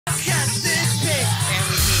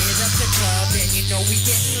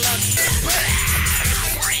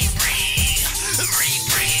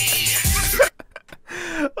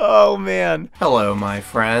Oh man. Hello my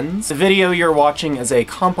friends. The video you're watching is a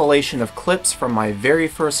compilation of clips from my very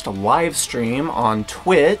first live stream on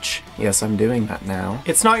Twitch. Yes, I'm doing that now.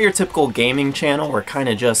 It's not your typical gaming channel. We're kind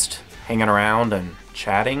of just hanging around and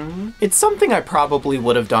chatting. It's something I probably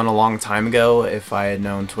would have done a long time ago if I had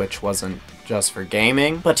known Twitch wasn't just for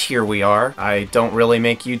gaming, but here we are. I don't really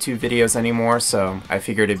make YouTube videos anymore, so I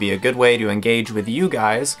figured it'd be a good way to engage with you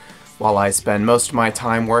guys while I spend most of my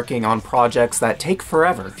time working on projects that take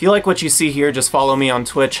forever. If you like what you see here, just follow me on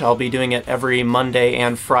Twitch. I'll be doing it every Monday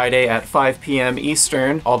and Friday at 5 PM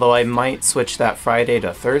Eastern, although I might switch that Friday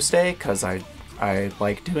to Thursday, because I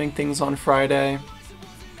like doing things on Friday.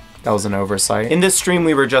 That was an oversight. In this stream,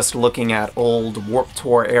 we were just looking at old Warped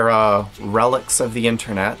Tour era relics of the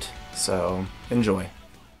internet, so enjoy.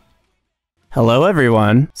 Hello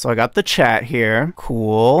everyone. So I got the chat here.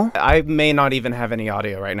 Cool. I may not even have any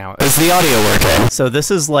audio right now. Is the audio working? So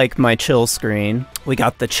this is like my chill screen. We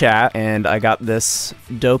got the chat and I got this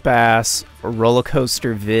dope ass roller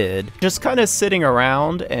coaster vid. Just kind of sitting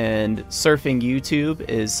around and surfing YouTube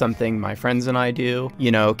is something my friends and I do.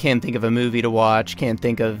 You know, can't think of a movie to watch, can't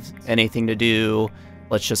think of anything to do.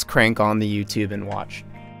 Let's just crank on the YouTube and watch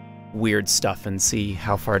weird stuff and see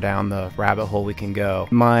how far down the rabbit hole we can go.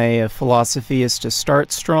 My philosophy is to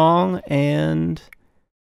start strong and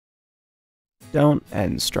don't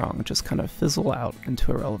end strong, just kind of fizzle out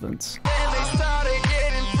into irrelevance.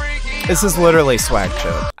 This is literally Swag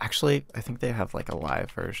Show. Actually, I think they have like a live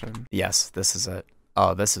version. Yes, this is it.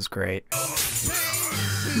 Oh, this is great.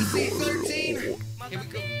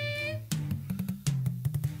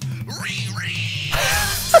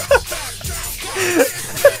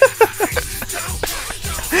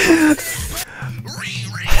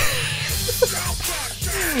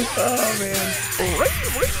 Oh man.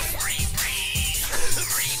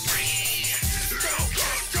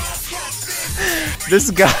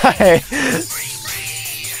 This guy. I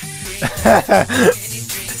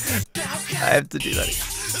have to do that.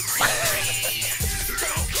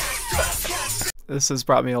 This has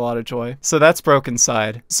brought me a lot of joy. So that's Broken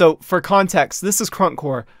Side. So for context, this is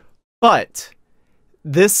Crunkcore, but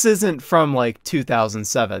this isn't from like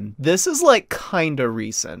 2007. This is like kinda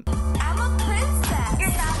recent. I'm a princess. You're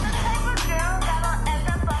not the type of girl that'll end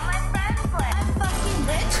up on my friend's list. I'm fucking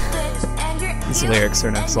rich, bitch, and you're These lyrics are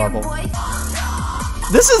next level.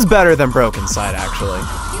 This is better than Broken Side, actually.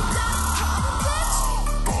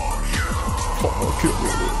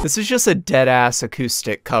 This is just a dead-ass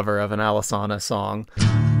acoustic cover of an Alisana song.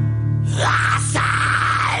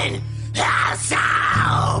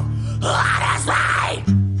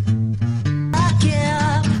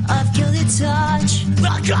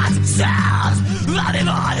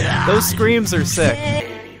 Those screams are sick.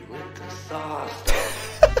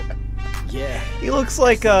 He looks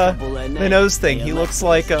like the nose thing. He looks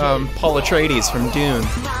like Paul Atreides from Dune.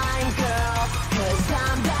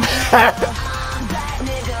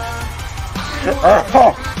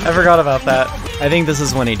 I forgot about that. I think this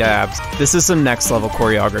is when he dabs. This is some next level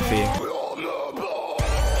choreography.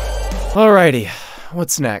 Alrighty,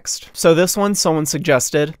 what's next? So this one someone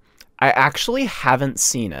suggested. I actually haven't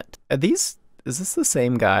seen it. Is this the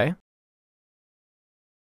same guy?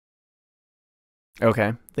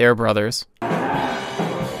 Okay, they are brothers.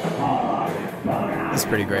 This is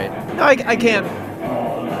pretty great. No, I can't.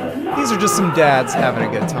 These are just some dads having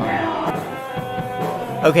a good time.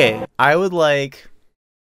 Okay, I would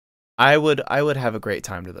have a great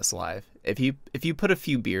time to this live. If you put a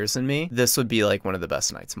few beers in me, this would be like one of the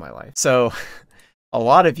best nights of my life. So a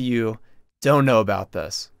lot of you don't know about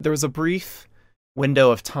this. There was a brief window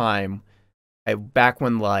of time back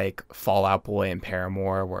when like Fall Out Boy and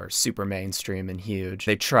Paramore were super mainstream and huge.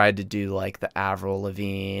 They tried to do like the Avril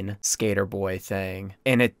Lavigne Skater Boy thing,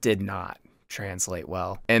 and it did not translate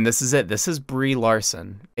well. And this is it. This is Brie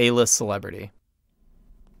Larson, A-list celebrity.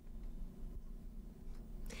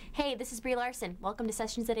 Hey, this is Brie Larson. Welcome to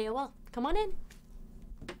Sessions at AOL. Come on in.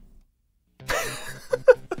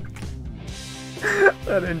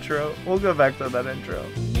 That intro. We'll go back to that intro.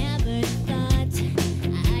 Never thought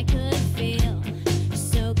I could feel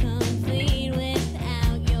so complete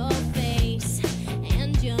without your face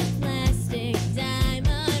and your plastic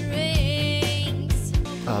diamond rings.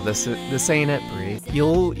 Oh, this ain't it, Brie.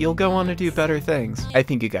 You'll go on to do better things. I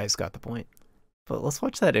think you guys got the point. But let's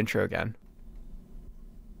watch that intro again.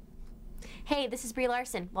 Hey, this is Brie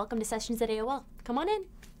Larson. Welcome to Sessions at AOL. Come on in.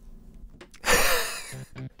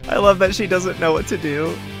 I love that she doesn't know what to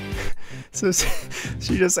do. So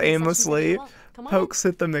she just aimlessly pokes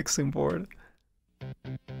at the mixing board.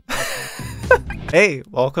 Hey,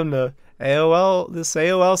 welcome to AOL, this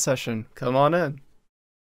AOL session. Come on in.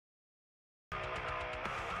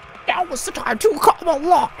 is the time to come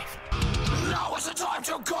alive. Now is the time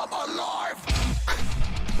to come alive.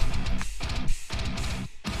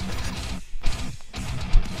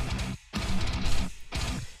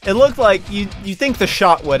 It looked like you think the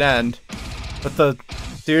shot would end, but the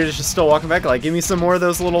dude is just still walking back like, give me some more of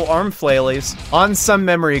those little arm flailies. On some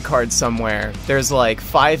memory card somewhere, there's like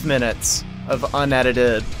 5 minutes of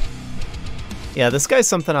unedited. Yeah, this guy's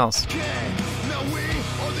something else.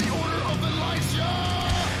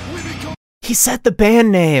 He said the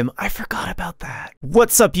band name. I forgot about that.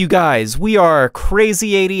 What's up, you guys? We are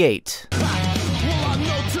Crazy88.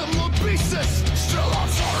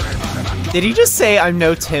 Did he just say I'm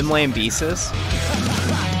no Tim Lambesis?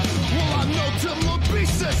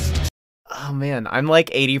 Oh man, I'm like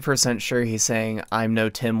 80% sure he's saying I'm no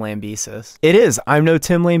Tim Lambesis. It is, I'm no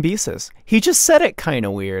Tim Lambesis. He just said it kind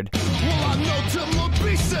of weird.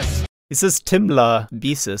 He says Tim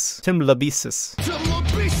Lambesis. Tim Lambesis.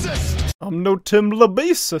 I'm no Tim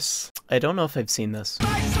Lambesis. I don't know if I've seen this.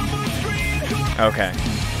 Okay.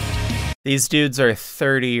 These dudes are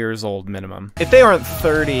 30 years old minimum. If they aren't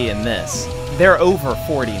 30 in this, they're over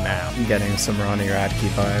 40 now. I'm getting some Ronnie Radke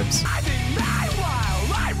vibes.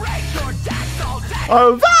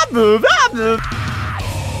 Oh,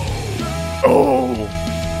 oh.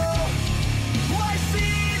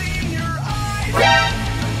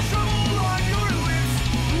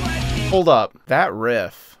 Hold up, that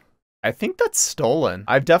riff. I think that's stolen.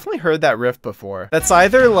 I've definitely heard that riff before. That's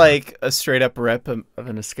either like a straight up rip of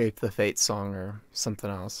an Escape the Fate song or something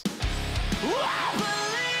else.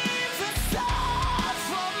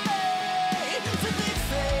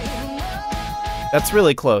 That's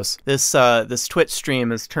really close. This Twitch stream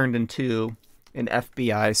has turned into an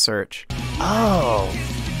FBI search. Oh,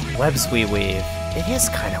 webs we weave. It is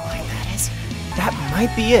kind of like that. That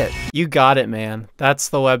might be it. You got it, man. That's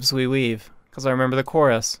the webs we weave. Because I remember the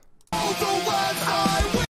chorus.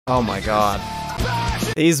 Oh my god.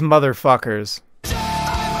 These motherfuckers.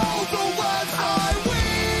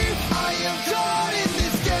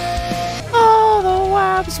 All the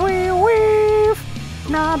webs we weave.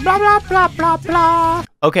 Blah blah blah blah blah blah.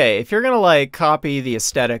 Okay, if you're gonna like copy the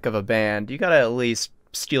aesthetic of a band, you gotta at least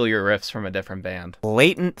steal your riffs from a different band.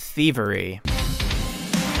 Latent Thievery.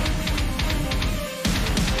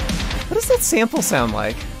 What does that sample sound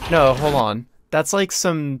like? No, hold on. That's like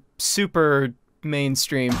some super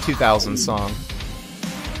mainstream 2000 song.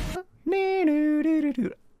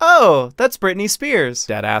 Oh, that's Britney Spears.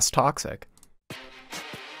 Deadass Toxic.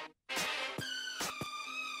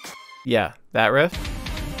 Yeah, that riff.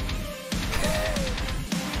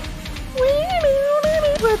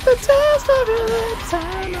 With the taste of your lips,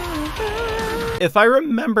 I know. If I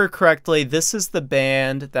remember correctly, this is the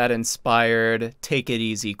band that inspired Take It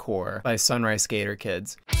Easy Core by Sunrise Skater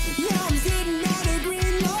Kids.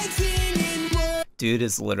 Dude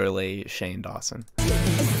is literally Shane Dawson.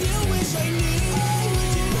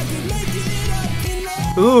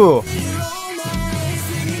 Ooh!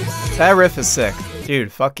 That riff is sick.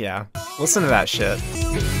 Dude, fuck yeah. Listen to that shit.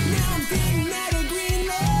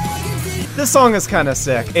 This song is kind of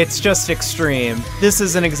sick. It's just extreme. This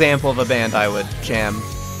is an example of a band I would jam.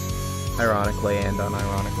 Ironically and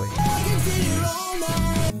unironically.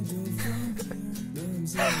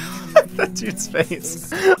 That dude's face.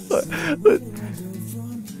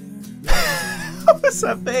 What was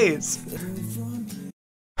that face?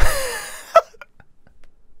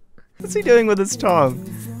 What's he doing with his tongue?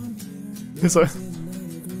 He's like...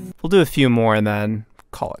 We'll do a few more and then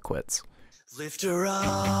call it quits. Lift her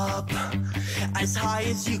up as high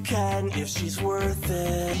as you can if she's worth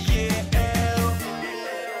it. Yeah.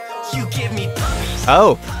 You give me puppies.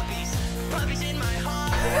 Oh. Puppies in my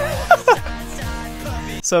heart.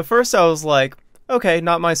 So at first I was like, okay,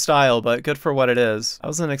 not my style, but good for what it is. I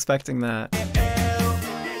wasn't expecting that.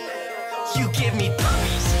 You give me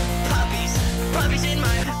puppies. Puppies in my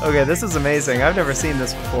heart. Okay, this is amazing. I've never seen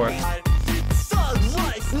this before.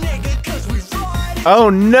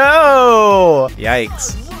 Oh no!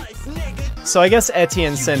 Yikes. So I guess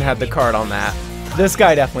Etienne Sin had the card on that. This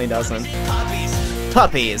guy definitely doesn't.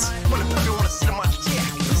 Puppies.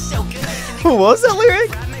 What was that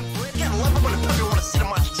lyric?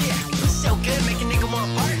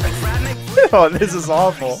 Oh, this is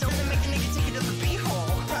awful.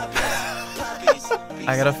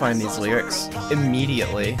 I gotta find these lyrics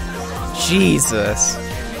immediately. Jesus.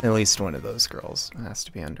 At least one of those girls has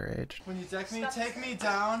to be underage. When you text me, take me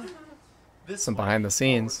down. This Some behind the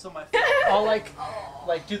scenes. So I'll like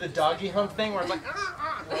do the doggy hump thing where I'm like.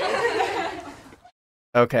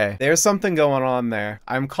 Okay, there's something going on there.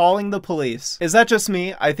 I'm calling the police. Is that just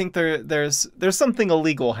me? I think there's something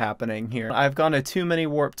illegal happening here. I've gone to too many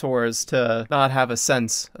warp tours to not have a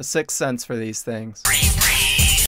sixth sense for these things.